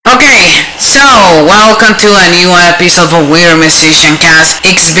So, welcome to a new episode of Weird Musician Cast.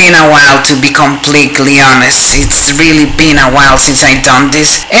 It's been a while, to be completely honest. It's really been a while since I've done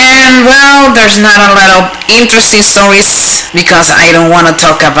this. And, well, there's not a lot of interesting stories because I don't want to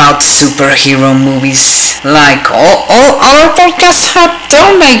talk about superhero movies. Like, all our podcasts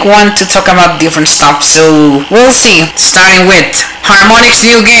don't want to talk about different stuff, so we'll see. Starting with Harmonix's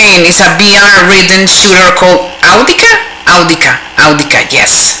new game is a VR rhythm shooter called Audica,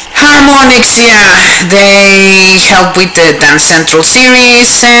 yes. Harmonix, yeah, they help with the Dance Central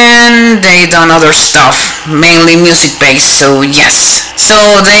series and they done other stuff, mainly music based, so yes.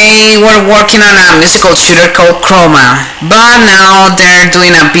 So they were working on a musical shooter called Chroma, but now they're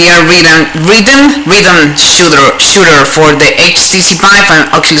doing a VR rhythm shooter for the HTC Vive and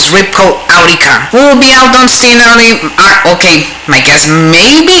Oculus Rift called Audica. Will be out on Steam early, okay, my guess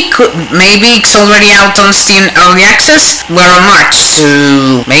maybe it's already out on Steam early access. We're on March, so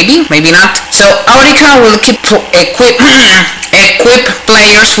maybe not. So Audica will equip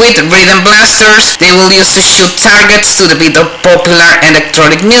players with rhythm blasters. They will use to shoot targets to the beat of popular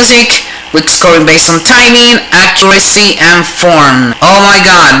electronic music, with scoring based on timing, accuracy, and form. Oh my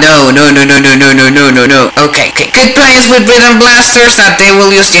god, no. Okay. Equip players with rhythm blasters that they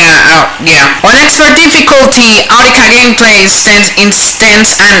will use, On expert difficulty, Audica gameplay is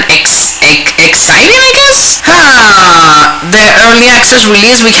intense and exciting, I guess? The early access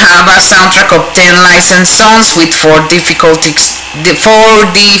release, we have a soundtrack of 10 licensed songs with 4 difficulties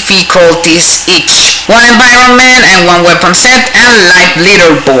each, 1 environment and 1 weapon set, and live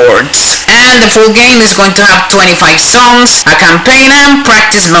leaderboards. And the full game is going to have 25 songs, a campaign, and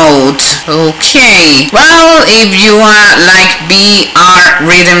practice mode. Okay, well, if you like VR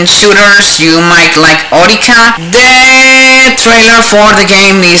rhythm shooters, you might like Audica. The trailer for the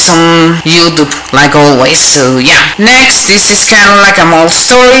game is on YouTube, like always, so yeah. Next, this is kind of like a mall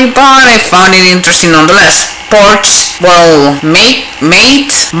story, but I found it interesting nonetheless. Porsche will made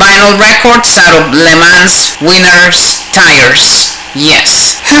vinyl records out of Le Mans winners' tires.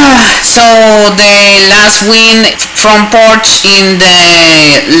 Yes. So the last win from Porsche in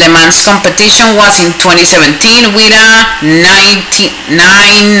the Le Mans competition was in 2017 with a 919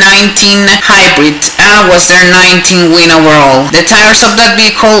 hybrid and was their 19th win overall. The tires of that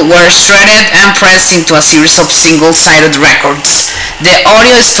vehicle were shredded and pressed into a series of single-sided records. The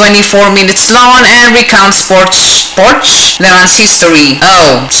audio is 24 minutes long and recounts Porsche Le Mans history.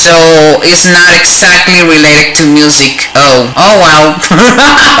 Oh, so it's not exactly related to music. Oh well.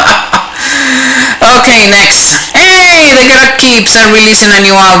 Okay, next. Hey, the Get Up Keeps are releasing a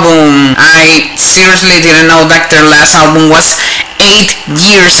new album. I seriously didn't know that their last album was 8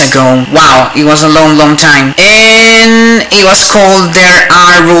 years ago. Wow, it was a long time. And it was called There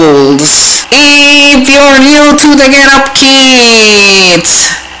Are Rules. If you're new to the Get Up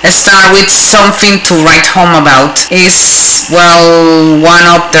Kids, start with Something to Write Home About. Is, well, one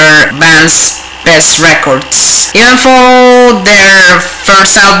of their band's best records. Even though their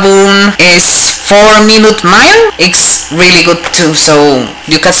first album is 4 Minute Mile, it's really good too, so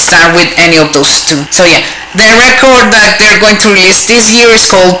you can start with any of those two. So yeah, the record that they're going to release this year is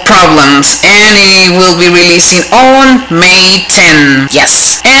called Problems, and it will be releasing on May 10.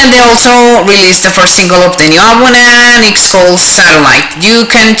 Yes. And they also released the first single of the new album, and it's called Satellite. You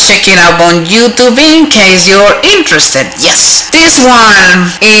can check it out on YouTube in case you're interested. Yes. This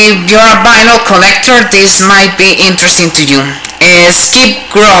one, if you're a vinyl collector, this might be interesting to you. Skip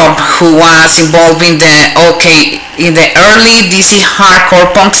Grubb, who was involved in the early DC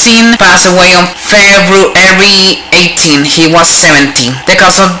hardcore punk scene, passed away on February 18. He was 70. The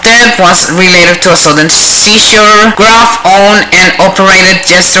cause of death was related to a sudden seizure. Grubb owned and operated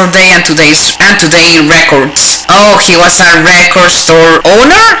Yesterday and Today Records. Oh, he was a record store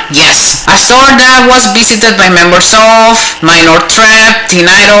owner? Yes. A store that was visited by members of Minor Threat, Teen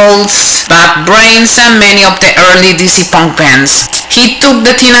Idols, Bad Brains, and many of the early DC punk bands. He took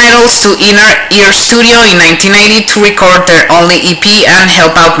the Teen Idols to Inner Ear Studio in 1980 to record their only EP and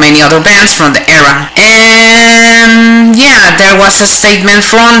help out many other bands from the era. And yeah, there was a statement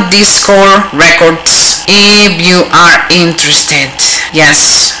from Discord Records if you are interested.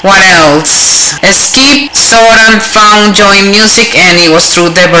 Yes. What else? Skip sought and found joy in music, and it was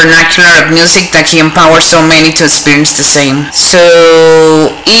through the vernacular of music that he empowered so many to experience the same. So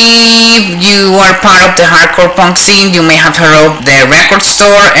if you are part of the hardcore punk scene, you may have heard of the record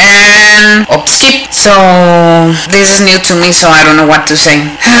store and of Skip. So this is new to me, so I don't know what to say.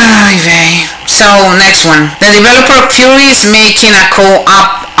 So next one. The developer of Fury is making a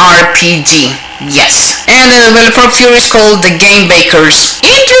co-op RPG. Yes. And the developer of Fury is called The Game Bakers.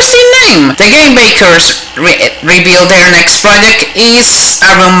 Interesting game. The game makers reveal their next project is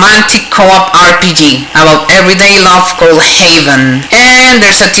a romantic co-op RPG about everyday love called Haven. And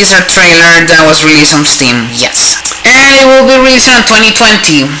there's a teaser trailer that was released on Steam. Yes. And it will be released in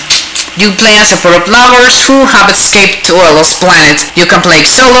 2020. You play as a pair of lovers who have escaped to a lost planet. You can play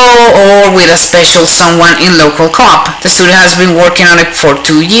solo or with a special someone in local co-op. The studio has been working on it for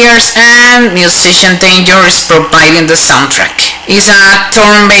 2 years and Musician Danger is providing the soundtrack. It's a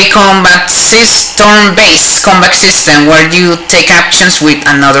turn-based combat system where you take actions with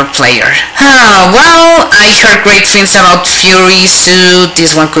another player. Well, I heard great things about Fury, so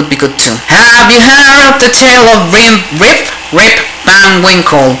this one could be good too. Have you heard of the tale of Rip Van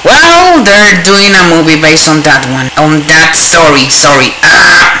Winkle? Well, they're doing a movie based on that story.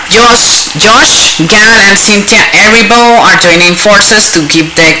 Josh Gad and Cynthia Erivo are joining forces to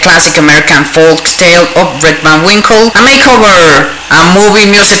give the classic American folk tale of Rip Van Winkle a makeover, a movie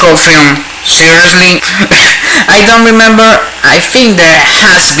musical film. Seriously? I don't remember. I think there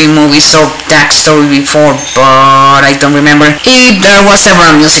has been movies of that story before, but I don't remember if there was ever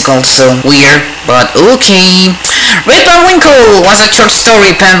a musical, so weird, but okay. Rip Van Winkle was a short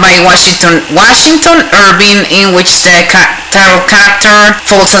story penned by Washington Irving in which the tarot character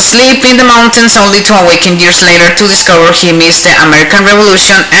falls asleep in the mountains only to awaken years later to discover he missed the American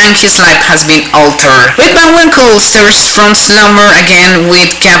Revolution and his life has been altered. Rip Van Winkle stirs from slumber again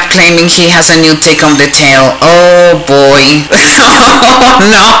with Cap claiming he has a new take on the tale. Oh boy. No.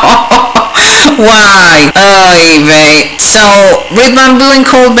 Why? So, Rip Van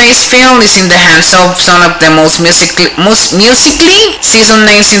Winkle based film is in the hands of some of the most musically seasoned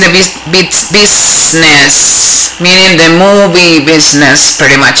names in the business, meaning the movie business,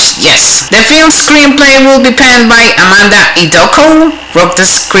 pretty much. Yes. The film's screenplay will be penned by Amanda Idoko, wrote the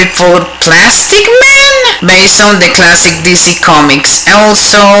script for Plastic Man, based on the classic DC comics.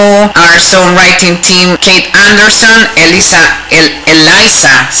 Also, our songwriting team, Kate Anderson, Eliza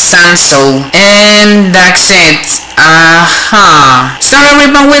Sanso, and that's it. Sorry,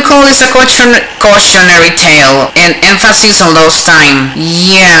 Rip Van Winkle is a cautionary tale and emphasis on lost time.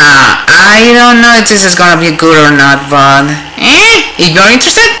 Yeah, I don't know if this is gonna be good or not, but if you're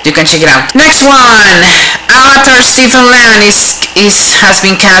interested, you can check it out. Next one, Avatar Stephen Lang has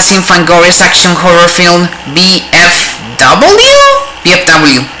been cast in Fangoria's action horror film BFW,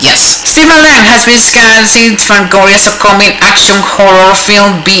 yes. Stephen Lang has been cast in Fangoria's upcoming action horror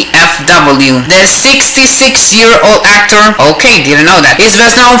film BFW. The 66-year-old actor, okay, didn't know that, is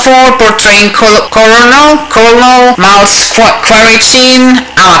best known for portraying Colonel Miles Quaritch in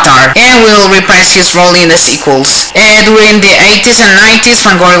Avatar, and will reprise his role in the sequels. During the 80s and 90s,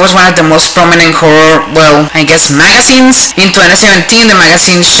 Fangoria was one of the most prominent horror, magazines. In 2017, the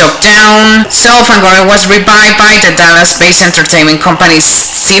magazine shut down, so Fangoria was revived by the Dallas-based entertainment company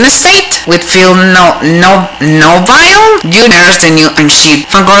CineState with film Novile Juniors, the new sheet.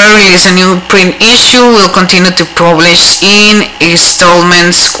 Fangoria released a new print issue, will continue to publish in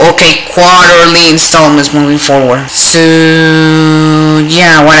installments, quarterly installments moving forward. So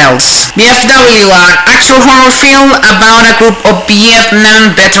yeah, what else? BFW, an actual horror film about a group of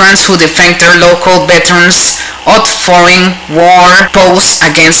Vietnam veterans who defend their local veterans of foreign war post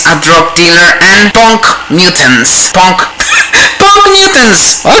against a drug dealer and punk mutants.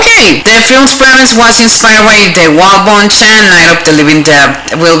 Okay, the film's premise was inspired by The Wild Bunch and Night of the Living Dead.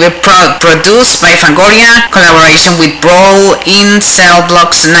 It will be produced by Fangoria, collaboration with Brawl in Cell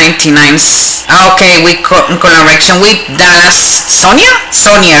Blocks 99. Okay, in collaboration with Dallas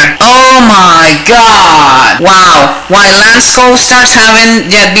Sonier. Oh my god! Wow. While Lance co-stars haven't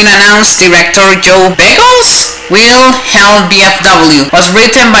yet been announced, director Joe Begos will helm BFW. Was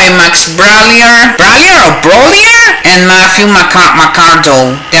written by Max Brallier and Matthew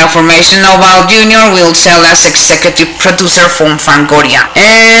McCardle. The aforementioned Novile Jr. will sell as executive producer from Fangoria.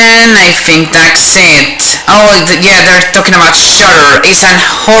 And I think that's it. Oh, yeah, they're talking about Shudder. It's an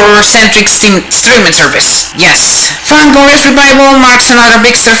horror-centric streaming service. Yes. Fangoria's revival marks another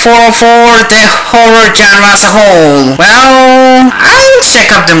big step forward for the horror genre as a whole. Well, I'll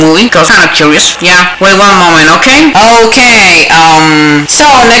check out the movie because I'm kind of curious. Yeah, wait one moment, okay? Okay, so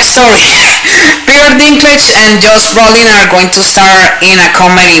next story. Peter Dinklage and Josh Brolin are going to star in a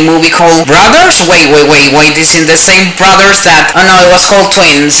comedy movie called Brothers? Wait, this is the same Brothers that... Oh no, it was called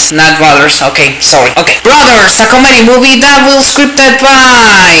Twins, not Brothers. Okay, sorry. Okay, Brothers, a comedy movie that will scripted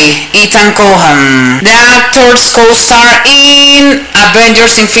by Ethan Cohen. The actors co-star in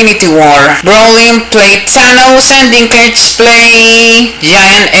Avengers Infinity War. Brolin played Thanos and Dinklage play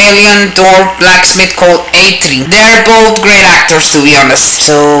Giant and alien dwarf blacksmith called A3. They're both great actors, to be honest.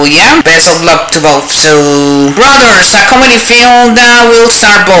 So yeah, best of luck to both. So Brothers, a comedy film that will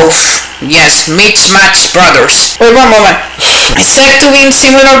star both. Yes, Mix Match Brothers. Wait one moment. It's said to be in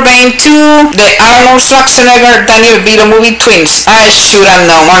similar vein to the Arnold Schwarzenegger Daniel Vito movie Twins. I should have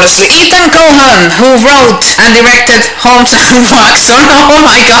known, honestly. Ethan Cohen, who wrote and directed Hometown Watson. Oh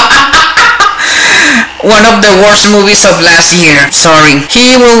my god. One of the worst movies of last year. Sorry.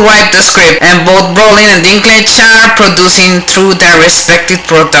 He will write the script, and both Brolin and Dinklage are producing through their respective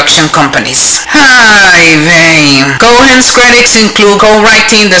production companies. Hi, vey. Cohen's credits include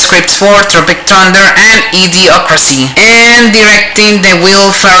co-writing the scripts for Tropic Thunder and Idiocracy, and directing the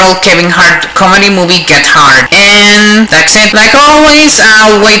Will Ferrell Kevin Hart comedy movie Get Hard. And that's it. Like always,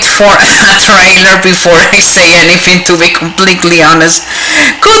 I'll wait for a trailer before I say anything, to be completely honest.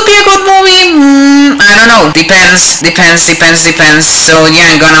 Could be a good movie. I don't know. Depends. So yeah,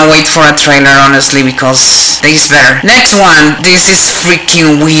 I'm gonna wait for a trailer, honestly, because this is better. Next one. This is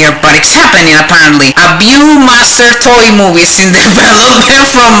freaking weird, but it's happening apparently. A Viewmaster toy movie is in development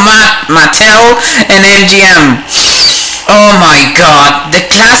from Mattel and MGM. Oh my god. The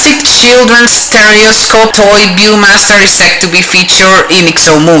classic children's stereoscope toy Viewmaster is set to be featured in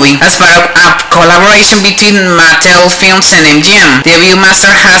XO movie as part of a collaboration between Mattel Films and MGM. The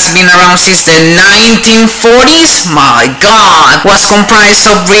Viewmaster has been around since the 1940s. My god. Was comprised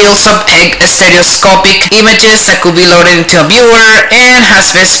of reels of stereoscopic images that could be loaded into a viewer, and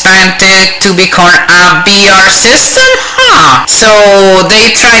has been expanded to become a VR system. So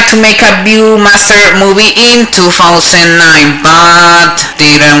they tried to make a Viewmaster movie in 2009, but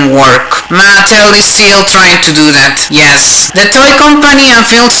didn't work. Mattel is still trying to do that. Yes. The toy company and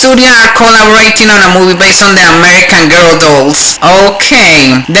film studio are collaborating on a movie based on the American Girl dolls.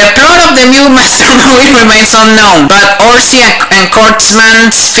 Okay. The plot of the Viewmaster movie remains unknown, but Orsi and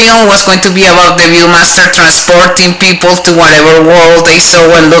Kurtzman's film was going to be about the Viewmaster transporting people to whatever world they saw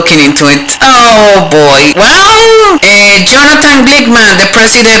when looking into it. Oh boy. Well, Jonathan Glickman, the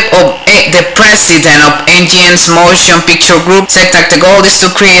president of MGM's motion picture group, said that the goal is to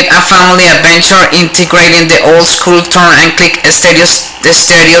create a family adventure integrating the old school turn and click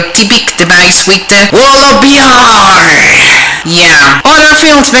stereotypic device with the world of VR. Yeah. Other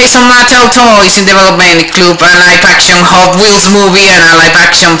films based on Mattel toys in development include a live-action Hot Wheels movie and a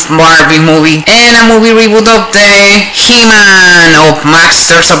live-action Barbie movie, and a movie reboot of the He-Man of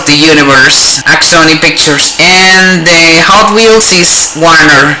Masters of the Universe, Sony Pictures, and the Hot Wheels is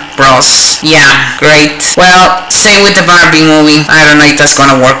Warner Bros. Yeah, great. Well, same with the Barbie movie. I don't know if that's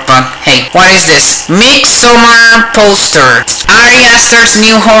gonna work, but hey. What is this? Midsommar poster. Ari Aster's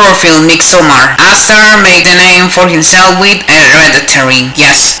new horror film, Midsommar. Aster made the name for himself with Hereditary.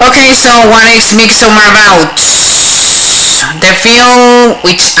 Yes. Okay, so what is Midsommar about? The film,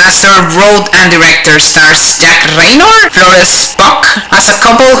 which Aster wrote and directed, stars Jack Raynor, Florence Buck, as a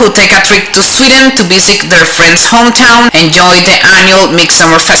couple who take a trip to Sweden to visit their friend's hometown, enjoy the annual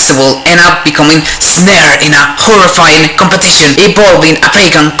Midsummer Festival, end up becoming snared in a horrifying competition involving a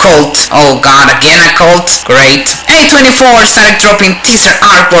pagan cult. Oh god, again a cult? Great. A24 started dropping teaser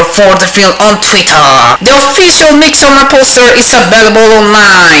artwork for the film on Twitter. The official Midsommar poster is available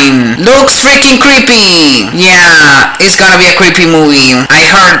online. Looks freaking creepy. Yeah, it's gonna be a creepy movie. I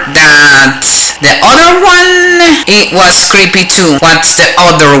heard that the other one, it was creepy too. What's the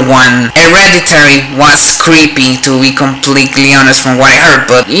other one? Hereditary was creepy, to be completely honest from what I heard,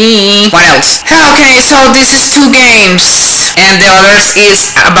 but what else? Okay, so this is 2 games, and the others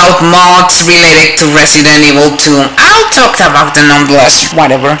is about mods related to Resident Evil 2. I'll talk about them nonetheless.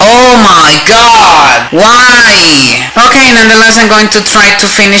 Whatever. Oh my god! Why? Okay, nonetheless, I'm going to try to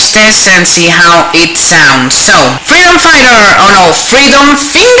finish this and see how it sounds. So, Freedom Fighter, oh no, Freedom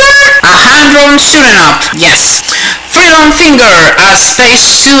Finger? A hand-drawn shoot 'em up. Yes. Freedom Finger, a space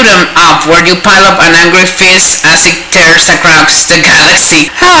shoot 'em up where you pile up an angry fist as it tears across the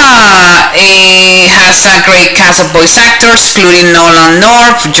galaxy. It has a great cast of voice actors, including Nolan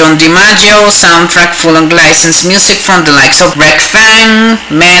North, John DiMaggio, soundtrack full of licensed music from the likes of Rip Van,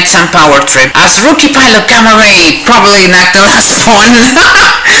 Mets, and Power Trip. As rookie pilot Gamma Ray, probably not the last one,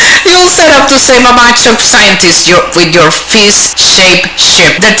 you'll set up to save a batch of scientists with your fist-shaped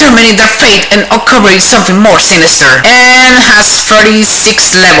ship, determining their fate and uncovering something more sinister, and has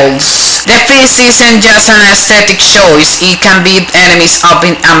 36 levels. The fist isn't just an aesthetic choice, it can beat enemies up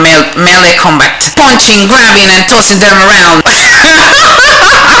in a melee combat, punching, grabbing, and tossing them around.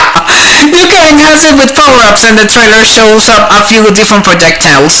 You can enhance it with power-ups, and the trailer shows up a few different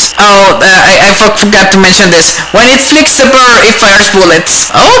projectiles. Oh, I forgot to mention this. When it flicks the burr, it fires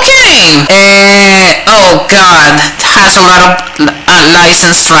bullets. Okay! Oh god, has a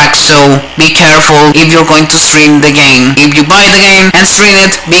licensed track, so be careful if you're going to stream the game. If you buy the game and stream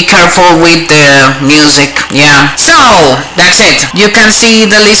it, be careful with the music. Yeah. So that's it. You can see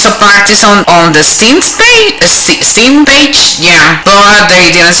the list of artists on the Steam page. Yeah, but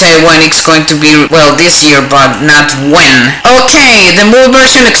they didn't say when it's going to be. Well, this year, but not when. Okay, the move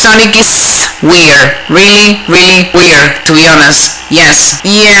version of Sonic is weird. Really, really weird, to be honest. Yes.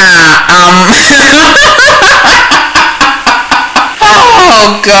 Yeah.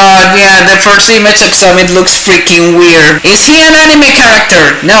 Oh god, yeah, the first image of Summit looks freaking weird. Is he an anime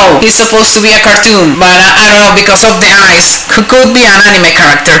character? No, he's supposed to be a cartoon, but I don't know, because of the eyes, could be an anime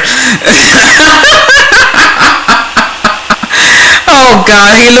character. Oh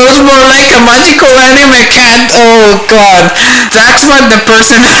god, he looks more like a magical anime cat. Oh god, that's what the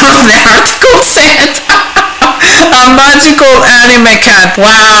person of the article said. A magical anime cat.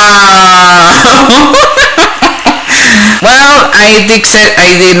 Wow. Well, I did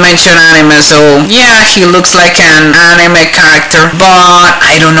mention anime, so yeah, he looks like an anime character, but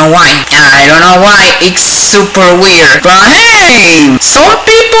I don't know why. It's super weird. But hey, some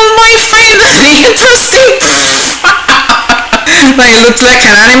people might find that interesting. But it looks like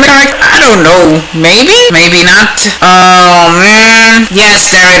an anime character. I don't know. Maybe not. Oh man.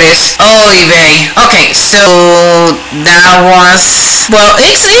 Yes, there it is. Oy vey. Okay, so that was, well,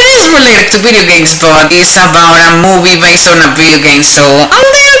 it is related to video games, but it's about a movie based on a video game, so a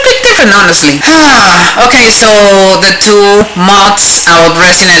little bit different, honestly. Okay, so the two mods of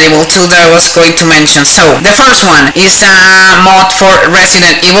Resident Evil 2 that I was going to mention. So the first one is a mod for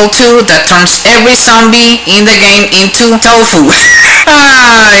Resident Evil 2 that turns every zombie in the game into tofu.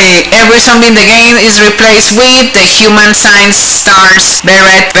 Every zombie in the game is replaced with the human science stars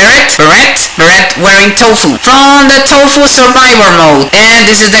Beret wearing tofu from the tofu survivor mode, and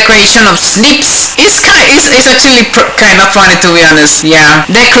this is the creation of Snips. It's actually kind of funny, to be honest. Yeah,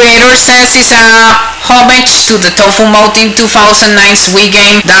 the creator says it's a homage to the tofu mode in 2009's Wii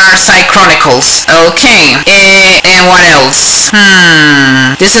game Darkside Chronicles. Okay, and what else?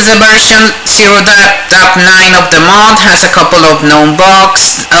 This is the version 0.9 of the mod, has a couple of known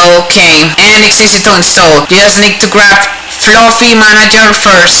bugs. Okay, and it's easy to install. You just need to grab Fluffy Manager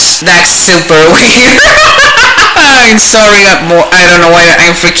first. That's super weird. I'm sorry, I don't know why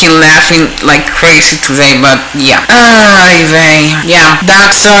I'm freaking laughing like crazy today, but yeah. Yeah,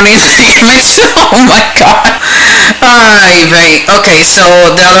 that's on his image. Oh my god. Okay,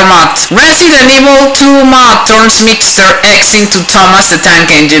 so the other mod. Resident Evil 2 mod turns Mixter X into Thomas the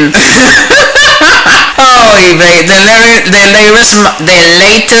Tank Engine. The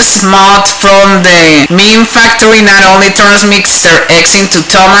latest mod from the meme factory not only turns Mixter X into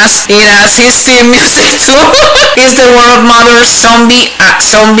Thomas, it has his theme music too. It's the World Mother Zombie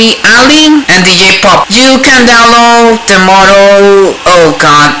Ali and DJ Pop. You can download the model. Oh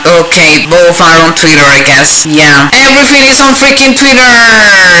god, okay, both are on Twitter, I guess. Yeah, everything is on freaking Twitter.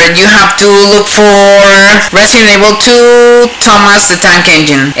 You have to look for Resident Evil 2 Thomas the Tank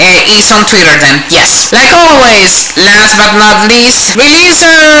Engine. It's on Twitter then. Yes. Like always, last but not least,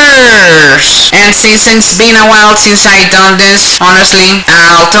 releasers. And since it's been a while since I done this, honestly,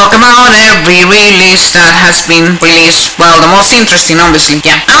 I'll talk about every release that has been released. Well, the most interesting, obviously.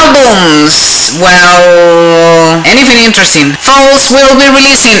 Yeah. Albums. Well, anything interesting. Falls will be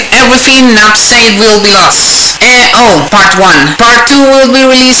releasing Everything Not Said Will Be Lost. Part 1. Part 2 will be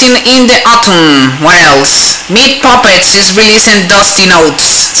releasing in the autumn. What else? Meat Puppets is releasing Dusty Notes.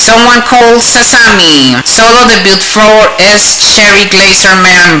 Someone Called Sesame. Solo debut for S. Sherry Glazer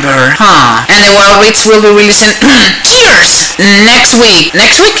member. And the Wild Beats will be releasing Cheers! Next week.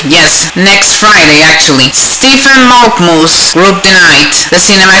 Next week? Yes. Next Friday, actually. Stephen Malkmus, Group The Night. The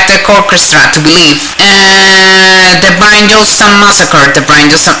Cinematic Orchestra, to believe. The Brian Johnston Massacre.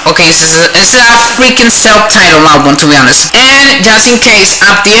 Okay, it's a freaking self-titled album, to be honest. And just in case,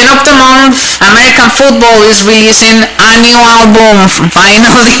 at the end of the month, American Football is releasing a new album.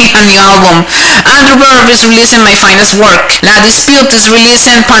 Finally, a new album. Andrew Verb is releasing My Finest Work. La Dispute is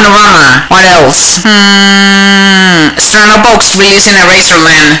releasing Panorama. What else? Stranobox releasing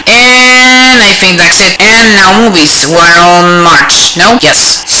Eraserland. And I think that's it. And now movies. We're on March. No?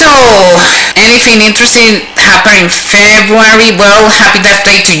 Yes. So, anything interesting happened in February? Well, happy Death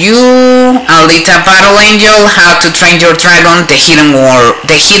Day to you. Alita Battle Angel, How to Train Your Dragon, The Hidden World.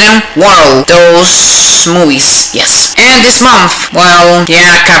 Those movies, yes. And this month, well,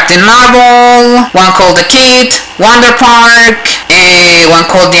 yeah, Captain Marvel, one called The Kid, Wonder Park, one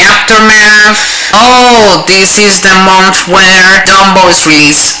called The Aftermath, Oh, this is the month where Dumbo is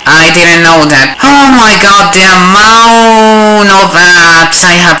released. I didn't know that. Oh my god, the amount of apps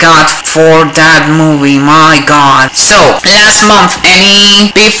I have got for that movie. My god. So, last month,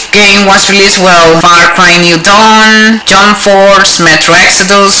 any beef game was released? Well, Far Cry New Dawn, Jump Force, Metro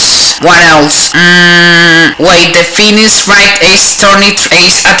Exodus. What else? Wait, the Phoenix Wright Ace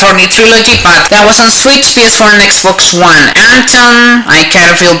Attorney trilogy, but that was on Switch, PS4, and Xbox One. Anthem, I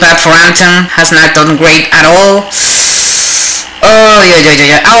kinda feel bad for Anthem, has not done great at all.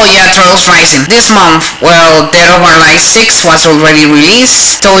 Oh yeah, Trials Rising. This month, well, Dead of Our Life 6 was already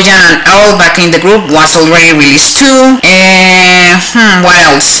released. Tojan and Earl back in the group was already released too. What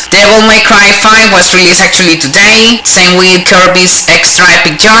else? Devil May Cry 5 was released actually today. Same with Kirby's Extra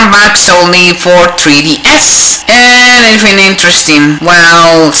Epic Yarn Box, only for 3DS. And anything interesting?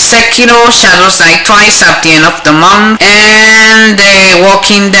 Well, Sekiro Shadows Die Twice at the end of the month. And The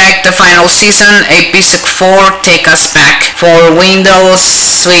Walking Dead, the final season, Episode 4, Take Us Back, for Windows,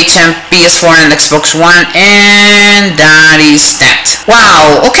 Switch, and PS4 and Xbox One. And that is that.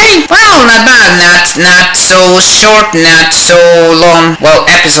 Wow, okay, well, not bad, not so short, not so long, well,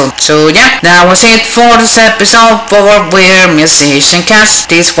 episode. So yeah, that was it for this episode for Weird Musician Cast.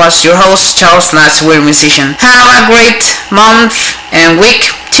 This was your host, Charles, that's Weird Musician. Have a great month and week.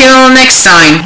 Till next time.